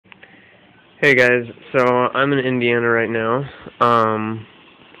Hey guys, so I'm in Indiana right now. I'm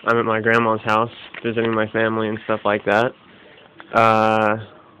at my grandma's house visiting my family and stuff like that. Uh,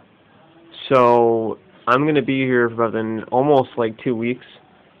 so I'm gonna be here for about almost like 2 weeks,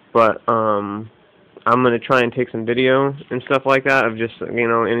 but I'm gonna try and take some video and stuff like that of just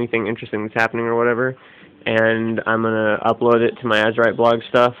anything interesting that's happening or whatever, and I'm gonna upload it to my Azurite blog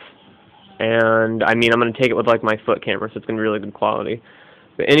stuff. And I mean, I'm gonna take it with like my foot camera, so it's gonna be really good quality.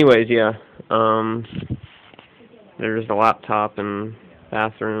 But anyways, yeah. Um, there's the laptop and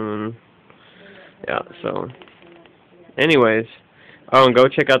bathroom and yeah, so anyways. Oh, and go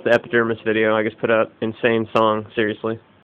check out the Epidermis video. I just put out insane song, seriously.